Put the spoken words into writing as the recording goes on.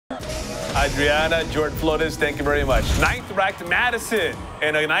Adriana, Jordan Flores, thank you very much. 9th-ranked Madison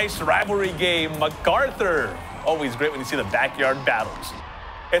in a nice rivalry game. MacArthur. Always great when you see the backyard battles.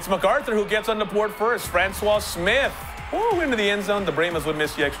 It's MacArthur who gets on the board first. Francois Smith. Ooh, into the end zone. The Brahmas would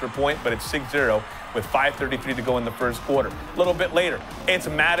miss the extra point, but it's 6-0 with 5:33 to go in the first quarter. A little bit later, it's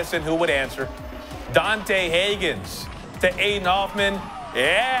Madison who would answer. Dante Hagens to Aiden Hoffman.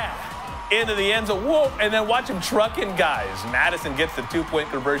 Yeah. Into the end zone. Whoa. And then watch him trucking guys. Madison gets the 2-point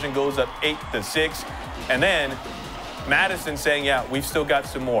conversion, goes up 8-6. And then Madison saying, yeah, we've still got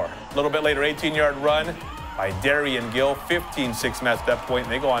some more. A little bit later, 18-yard run by Darian Gill. 15-6 match at that point,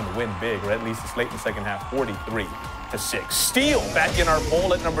 and they go on to win big, or at least it's late in the second half, 43-6. Steele back in our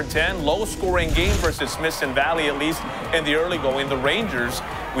poll at number 10. Low-scoring game versus Smithson Valley, at least in the early going. The Rangers,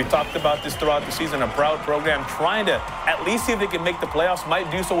 we talked about this throughout the season, a proud program trying to at least see if they can make the playoffs. Might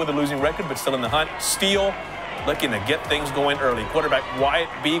do so with a losing record, but still in the hunt. Steele looking to get things going early. Quarterback Wyatt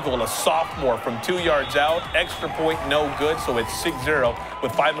Beagle, a sophomore, from 2 yards out. Extra point, no good, so it's 6-0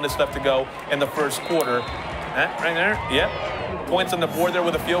 with 5 minutes left to go in the first quarter. Right there, yep. Points on the board there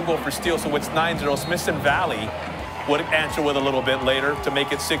with a field goal for Steele, so it's 9-0. Smithson Valley would answer with a little bit later to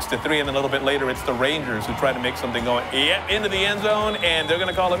make it 6-3, and then a little bit later it's the Rangers who try to make something going. Yep, into the end zone, and they're going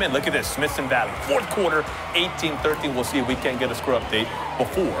to call him in. Look at this, Smithson Valley, fourth quarter, 18-13. We'll see if we can't get a score update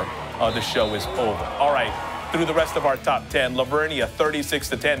before the show is over. All right, through the rest of our top 10, Vernia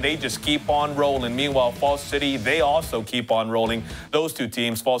 36-10. They just keep on rolling. Meanwhile, Falls City, they also keep on rolling. Those two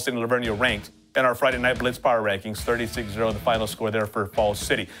teams, Falls City and Vernia, ranked in our Friday Night Blitz Power Rankings, 36-0, the final score there for Falls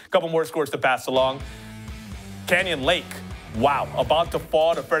City. A couple more scores to pass along. Canyon Lake, wow, about to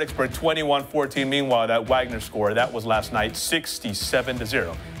fall to Fredericksburg, 21-14. Meanwhile, that Wagner score, that was last night,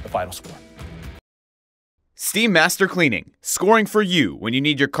 67-0, the final score. Steam Master Cleaning, scoring for you when you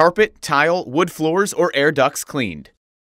need your carpet, tile, wood floors, or air ducts cleaned.